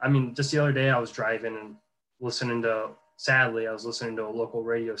 And I mean, just the other day I was driving and sadly, I was listening to a local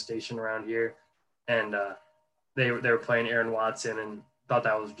radio station around here, and they were playing Aaron Watson, and thought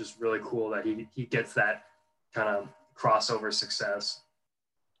that was just really cool that he gets that kind of crossover success.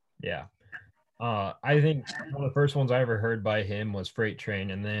 Yeah. I think one of the first ones I ever heard by him was Freight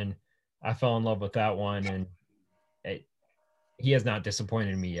Train, and then I fell in love with that one, and it, he has not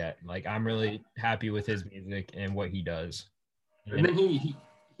disappointed me yet. Like I'm really happy with his music and what he does. And And then he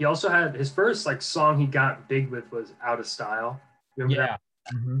also had his first like song he got big with was Out of Style. Remember that?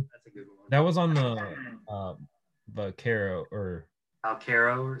 yeah, mhm. That's a good one. That was on the Caro or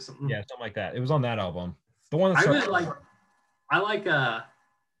Alcaro or something. yeah, something like that. It was on that album. The one that I started. really like. I like.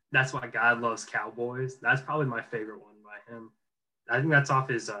 That's Why God Loves Cowboys. That's probably my favorite one by him. I think that's off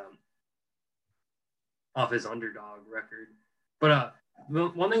his Underdog record. But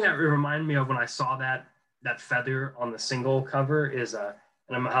one thing that reminded me of when I saw that feather on the single cover is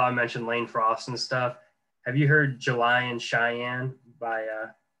and how I mentioned Lane Frost and stuff. Have you heard July in Cheyenne by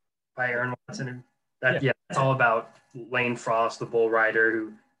Aaron Watson? Yeah. It's all about Lane Frost, the bull rider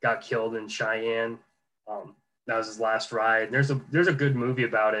who got killed in Cheyenne. That was his last ride. There's a good movie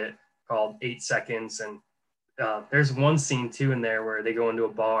about it called 8 Seconds, and there's one scene too in there where they go into a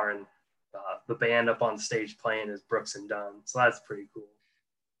bar and the band up on stage playing is Brooks and Dunn. So that's pretty cool.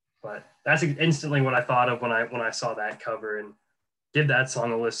 But that's instantly what I thought of when I saw that cover and give that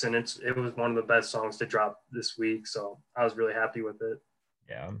song a listen. It was one of the best songs to drop this week, so I was really happy with it.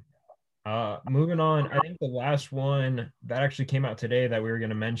 Yeah. Moving on, I think the last one that actually came out today that we were going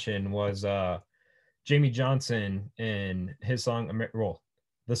to mention was Jamie Johnson and his song,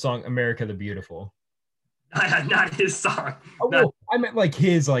 the song "America the Beautiful." Not his song. Oh, well, I meant like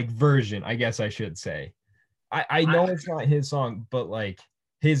his like version, I guess I should say. I know it's not his song, but like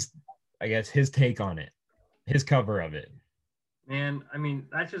his, I guess his take on it, his cover of it. Man, I mean,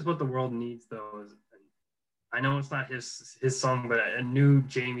 that's just what the world needs, though. I know it's not his song, but a new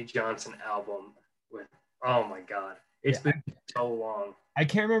Jamie Johnson album with, oh my God, it's been so long. I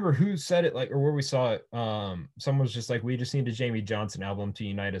can't remember who said it, like, or where we saw it. Someone was just like, "We just need a Jamie Johnson album to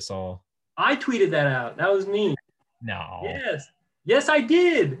unite us all." I tweeted that out. That was me. No. Yes, I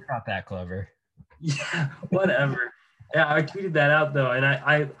did. Not that clever. Yeah, whatever. Yeah, I tweeted that out though, and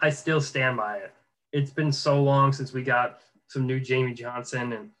I still stand by it. It's been so long since we got some new Jamie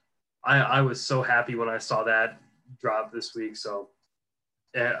Johnson, and I was so happy when I saw that drop this week. So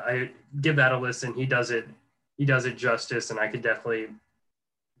I give that a listen. He does it justice, and I could definitely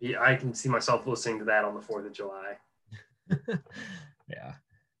I can see myself listening to that on the 4th of July. Yeah.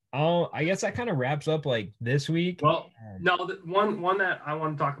 Oh, I guess that kind of wraps up like this week. Well, no, one that I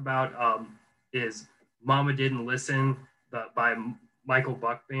want to talk about is "Mama Didn't Listen" by Michael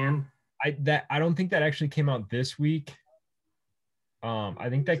Buck Band. I don't think that actually came out this week. I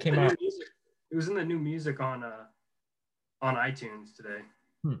think that came out. It was in the new music on iTunes today.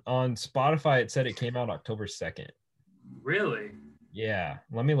 On Spotify, it said it came out October 2nd. Really? Yeah.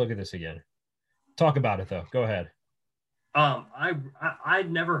 Let me look at this again. Talk about it though. Go ahead.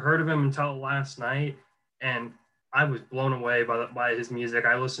 I'd never heard of him until last night, and I was blown away by his music.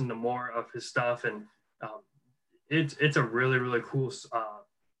 I listened to more of his stuff, and it's a really, really cool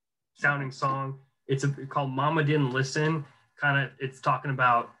sounding song. It's called "Mama Didn't Listen." It's talking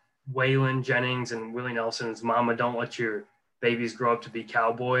about Waylon Jennings and Willie Nelson's "Mama, don't let your babies grow up to be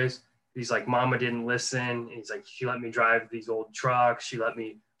cowboys." He's like, "Mama didn't listen." He's like, "She let me drive these old trucks. She let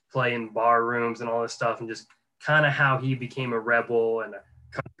me play in bar rooms and all this stuff," and just kind of how he became a rebel and a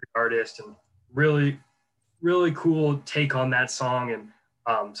country artist, and really, really cool take on that song,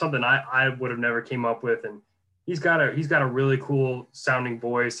 and something I would have never came up with. And he's got a really cool sounding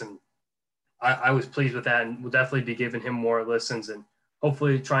voice, and I was pleased with that, and we'll definitely be giving him more listens, and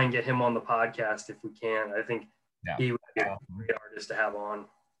hopefully try and get him on the podcast if we can. I think he would be a great artist to have on.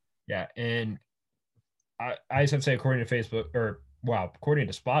 Yeah, and I just have to say, according to according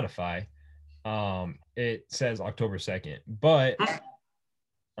to Spotify, it says October 2nd, but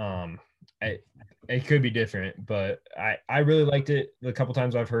it could be different. But I really liked it the couple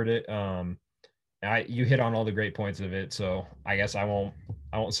times I've heard it. You hit on all the great points of it, so I guess I won't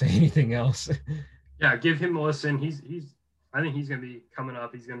say anything else. Yeah, give him a listen. I think he's gonna be coming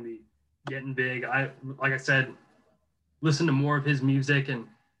up. He's gonna be getting big. Like I said, listen to more of his music, and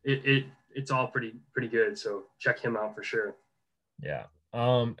it's all pretty good. So check him out for sure. Yeah.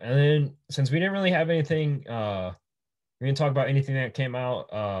 And then since we didn't really have anything, we're gonna talk about anything that came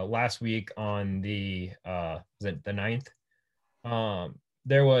out last week on the was it the 9th?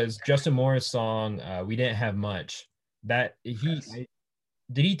 There was Justin Moore's song, "We Didn't Have Much." That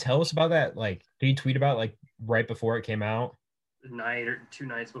did he tell us about that? Like, did he tweet about like right before it came out? The night or 2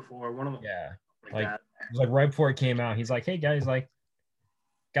 nights before, one of them. Yeah, like it was like right before it came out. He's like, "Hey guys, like,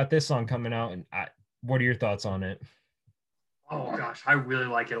 got this song coming out, and what are your thoughts on it?" Oh gosh, I really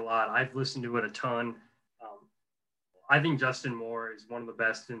like it a lot. I've listened to it a ton. I think Justin Moore is one of the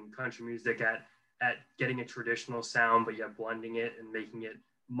best in country music at getting a traditional sound, but yet blending it and making it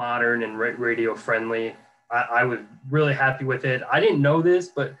modern and radio friendly. I was really happy with it. I didn't know this,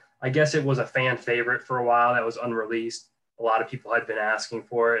 but I guess it was a fan favorite for a while that was unreleased. A lot of people had been asking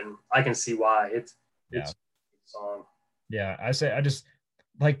for it, and I can see why. It's a song. Yeah, I just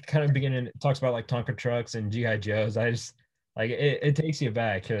like kind of beginning. It talks about like Tonka trucks and GI Joes. I just like it takes you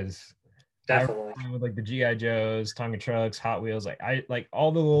back because Definitely with like the GI Joes, Tonka trucks, Hot Wheels. Like I like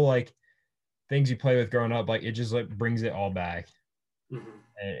all the little like things you play with growing up. Like it just like brings it all back. Mm-hmm.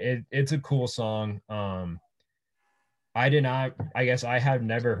 It's a cool song. I did not. I guess I have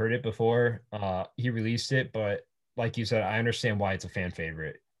never heard it before. He released it, but like you said, I understand why it's a fan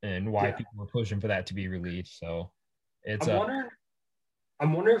favorite and why people were pushing for that to be released. So it's.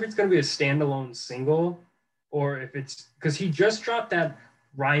 I'm wondering if it's going to be a standalone single, or if it's because he just dropped that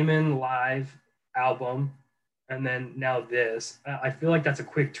Ryman live album, and then now this. I feel like that's a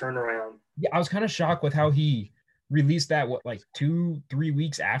quick turnaround. Yeah, I was kind of shocked with how he released that. What, like 2-3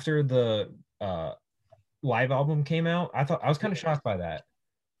 weeks after the live album came out? I was kind of shocked by that.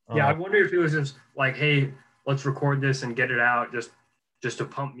 Yeah, I wonder if it was just like, hey, let's record this and get it out, just to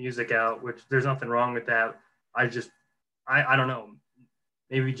pump music out. Which there's nothing wrong with that. I don't know.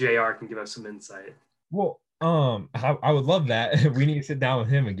 Maybe JR can give us some insight. Well, I would love that. We need to sit down with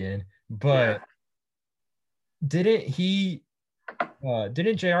him again. But didn't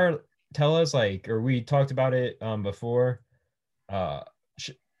JR tell us, like, or we talked about it before?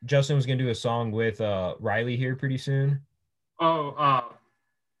 Justin was gonna do a song with Riley here pretty soon. Oh,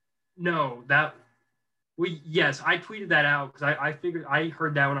 no, yes, I tweeted that out because I figured I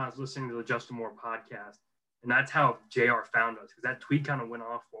heard that when I was listening to the Justin Moore podcast, and that's how JR found us because that tweet kind of went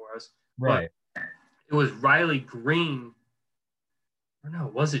off for us. Right. But it was Riley Green. Or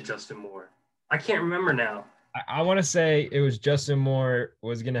no, was it Justin Moore? I can't remember now. I want to say it was Justin Moore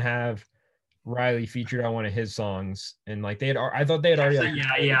was gonna have Riley featured on one of his songs, and like I thought they had already.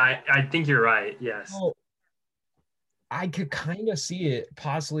 I think you're right. Yes. Well, I could kind of see it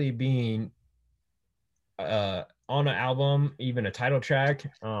possibly being on an album, even a title track,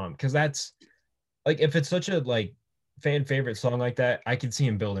 because that's like if it's such a like fan favorite song like that, I could see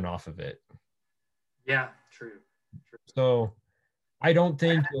him building off of it. Yeah, true. So I don't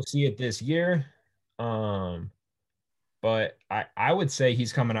think you'll see it this year. But I would say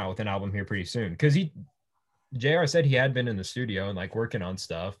he's coming out with an album here pretty soon because JR said he had been in the studio and like working on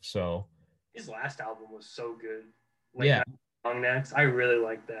stuff. So his last album was so good. Yeah. Long Necks. I really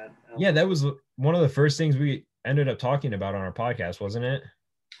like that album. Yeah, that was one of the first things we ended up talking about on our podcast, wasn't it?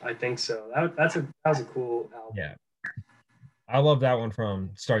 I think so. That was a cool album. Yeah. I love that one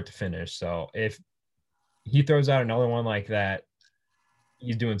from start to finish. So if he throws out another one like that,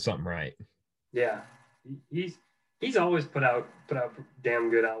 he's doing something right. Yeah. He's always put out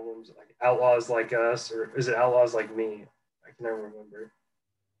damn good albums, like Outlaws Like Us, or is it Outlaws Like Me? I can never remember.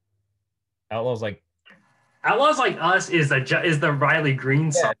 Outlaws Like Us is the Riley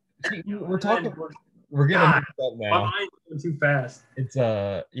Green song. Yeah. We're getting mixed up now. My mind's going too fast. It's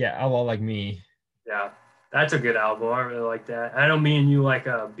Outlaw Like Me. Yeah, that's a good album. I really like that. I know me and you like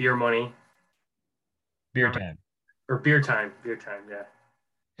Beer Money. Beer Time. Or Beer Time. Yeah.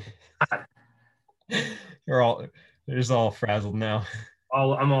 They're just all frazzled now.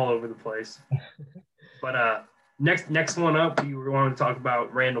 I'm all over the place. But next one up, we want to talk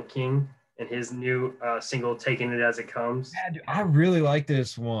about Randall King and his new single "Taking It As It Comes." Yeah, dude, I really like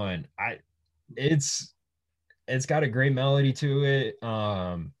this one. It's got a great melody to it.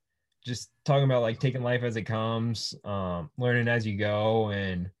 Just talking about like taking life as it comes, learning as you go,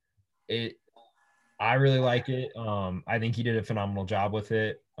 and I really like it. I think he did a phenomenal job with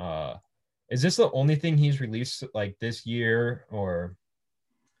it. Is this the only thing he's released like this year, or?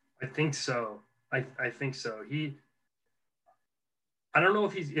 I think so. I think so. I don't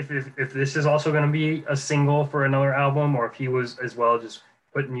know if this is also going to be a single for another album, or if he was as well just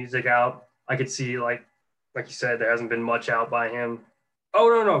putting music out. I could see like you said, there hasn't been much out by him. Oh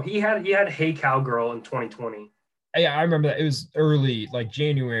no, he had Hey Cowgirl in 2020. Yeah, I remember that. It was early, like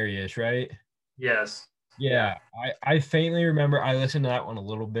January-ish, right? Yes. Yeah, I faintly remember. I listened to that one a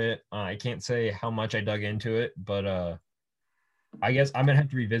little bit. I can't say how much I dug into it, but I guess I'm gonna have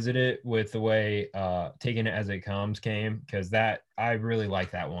to revisit it with the way Taking It As It Comes came, because that I really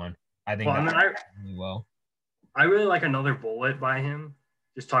like that one. I think really well. I really like Another Bullet by him.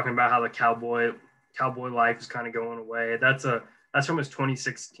 Just talking about how the cowboy life is kind of going away. That's from his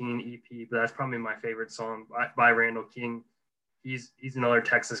 2016 EP, but that's probably my favorite song by Randall King. He's another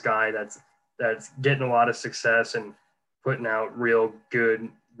Texas guy that's getting a lot of success and putting out real good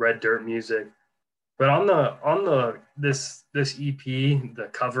red dirt music. But on the this EP, the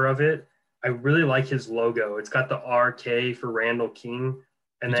cover of it, I really like his logo. It's got the RK for Randall King,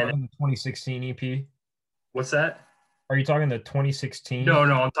 and You then talking the 2016 EP? what's that? Are you talking the 2016? No,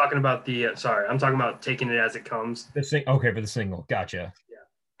 no, I'm talking about the sorry, I'm talking about Taking It As It Comes. Okay, for the single. Gotcha. Yeah,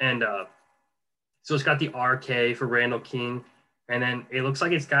 and so it's got the RK for Randall King, and then it looks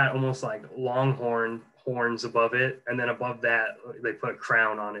like it's got almost like longhorn horns above it, and then above that they put a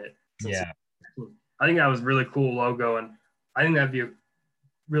crown on it. Yeah. I think that was really cool logo, and I think that'd be a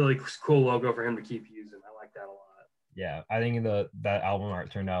really cool logo for him to keep using. I like that a lot. Yeah, I think that album art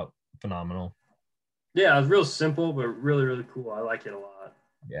turned out phenomenal. Yeah, it was real simple, but really, really cool. I like it a lot.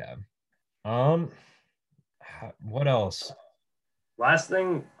 Yeah. What else? Last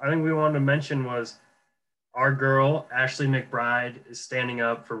thing I think we wanted to mention was our girl, Ashley McBryde, is standing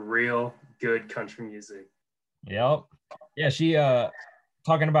up for real good country music. Yep. Yeah, she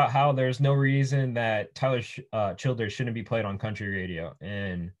talking about how there's no reason that Tyler Childers shouldn't be played on country radio.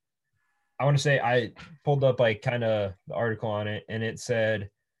 And I want to say I pulled up like kind of the article on it, and it said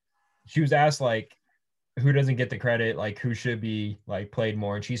she was asked like who doesn't get the credit, like who should be like played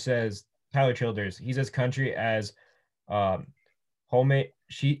more, and she says Tyler Childers. He's as country as homemade.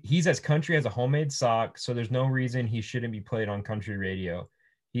 He's as country as a homemade sock, so there's no reason he shouldn't be played on country radio.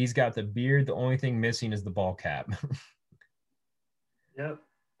 He's got the beard. The only thing missing is the ball cap. Yep.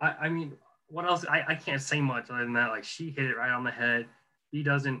 I mean, what else? I can't say much other than that. Like she hit it right on the head. He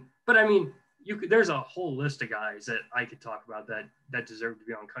doesn't. But I mean, there's a whole list of guys that I could talk about that deserve to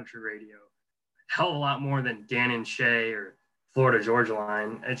be on country radio. Hell of a lot more than Dan and Shay or Florida Georgia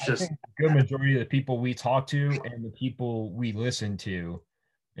Line. It's just a good majority of the people we talk to and the people we listen to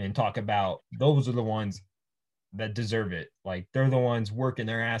and talk about, those are the ones that deserve it. Like they're the ones working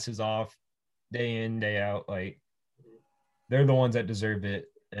their asses off day in, day out. Like they're the ones that deserve it,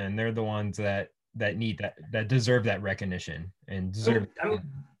 and they're the ones that need that deserve that recognition and deserve. I mean,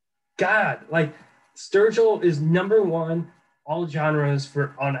 God, like Sturgill is number one all genres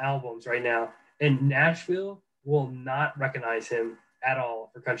on albums right now, and Nashville will not recognize him at all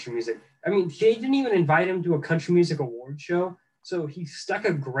for country music. I mean, they didn't even invite him to a country music award show, so he stuck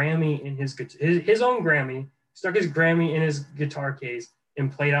a Grammy in his own Grammy, stuck his Grammy in his guitar case, and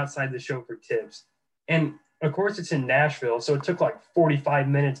played outside the show for tips. And of course, it's in Nashville, so it took like 45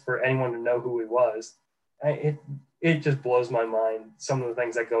 minutes for anyone to know who he was. It just blows my mind, some of the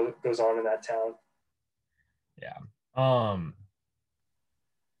things that goes on in that town. Yeah.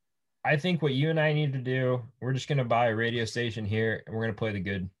 I think what you and I need to do, we're just gonna buy a radio station here, and we're gonna play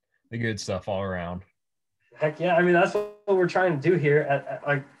the good stuff all around. Heck yeah! I mean, that's what we're trying to do here.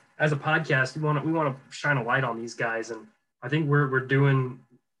 Like as a podcast, we want to shine a light on these guys, and I think we're doing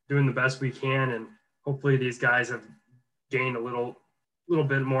the best we can, and hopefully these guys have gained a little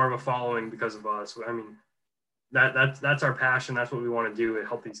bit more of a following because of us. I mean, that's our passion. That's what we want to do to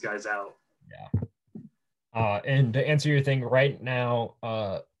help these guys out. Yeah. And to answer your thing right now,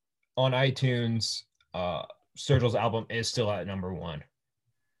 on iTunes, Sturgill's album is still at number 1.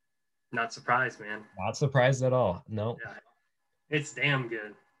 Not surprised, man. Not surprised at all. No. Yeah. It's damn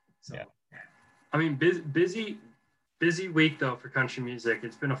good. So, yeah. I mean, busy week though for country music.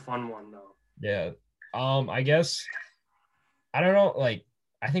 It's been a fun one though. Yeah. I guess I don't know. Like,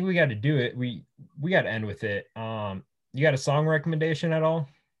 I think we got to do it. We got to end with it. You got a song recommendation at all?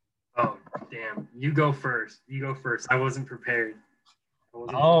 Oh, damn! You go first. I wasn't prepared.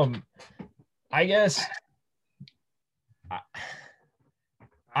 I guess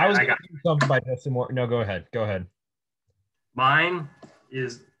I was going to do something by Justin Moore. No, go ahead. Mine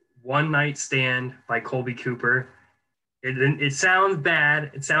is One Night Stand by Colby Cooper. It sounds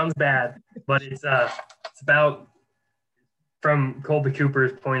bad. But it's about from Colby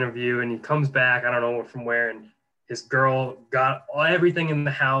Cooper's point of view, and he comes back, I don't know from where, and his girl got everything in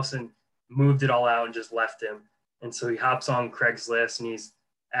the house and moved it all out and just left him. And so he hops on Craigslist and he's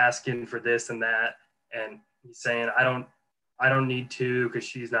asking for this and that, and he's saying, I don't need two because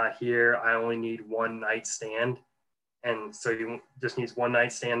she's not here. I only need one night stand. And so he just needs one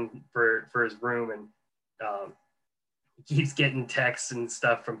night stand for his room. And he keeps getting texts and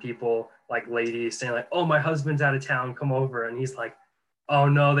stuff from people, like ladies saying like, oh, my husband's out of town, come over. And he's like, oh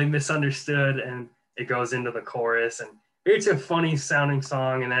no, they misunderstood. And it goes into the chorus, and it's a funny sounding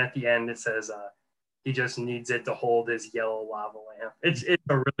song. And then at the end it says, he just needs it to hold his yellow lava lamp. It's a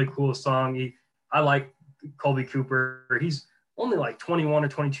really cool song. I like Colby Cooper. He's only like 21 or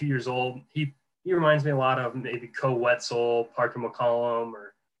 22 years old. He reminds me a lot of maybe Co Wetzel, Parker McCollum,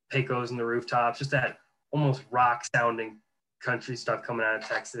 or Pecos and the Rooftops. Just that almost rock sounding country stuff coming out of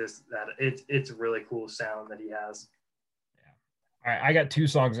Texas. That it's a really cool sound that he has. All right, I got two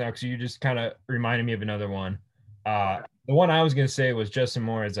songs now because you just kind of reminded me of another one. Okay. The one I was gonna say was Justin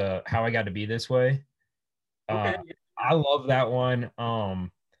Moore's "How I Got to Be This Way." Uh, Okay. I love that one.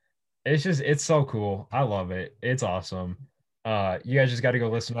 It's so cool. I love it. It's awesome. You guys just got to go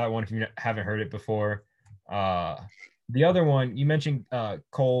listen to that one if you haven't heard it before. Uh, the other one you mentioned,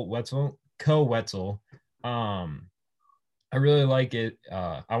 Cole Wetzel. Um, I really like it.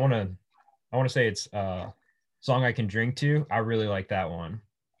 I want to say it's song I can drink to. I really like that one.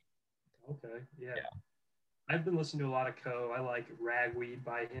 Okay. Yeah. Yeah. I've been listening to a lot of Co. I like Ragweed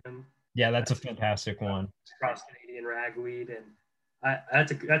by him. Yeah, that's a That's fantastic one. cross Canadian Ragweed, and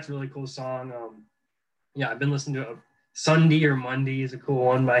that's a really cool song. Yeah, I've been listening to Sunday or Monday is a cool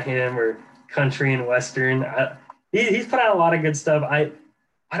one by him, or Country and Western. He's put out a lot of good stuff. I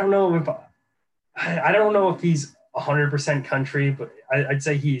don't know if I don't know if he's 100% country, but I'd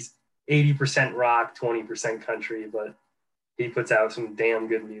say he's 80% rock, 20% country. But he puts out some damn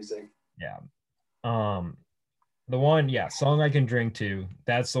good music. Yeah. Um, the one, yeah, song I can drink to.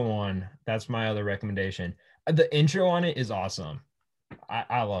 That's the one. That's my other recommendation. The intro on it is awesome.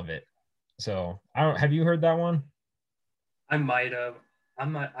 I love it. So I don't. Have you heard that one? I might have.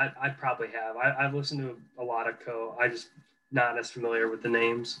 I'm not. I probably have. I've listened to a lot of Co. I just not as familiar with the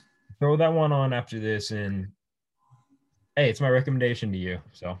names. Throw that one on after this, and hey, it's my recommendation to you.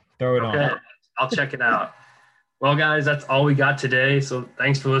 So throw it on. Okay, I'll check it out. Well, guys, that's all we got today. So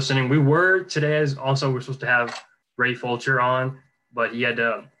thanks for listening. We were today as also we're supposed to have Ray Fulcher on, but he had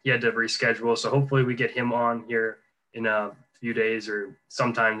to reschedule. So hopefully we get him on here in a few days or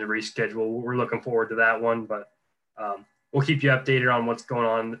sometime to reschedule. We're looking forward to that one, but we'll keep you updated on what's going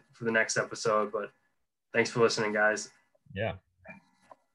on for the next episode. But thanks for listening, guys. Yeah.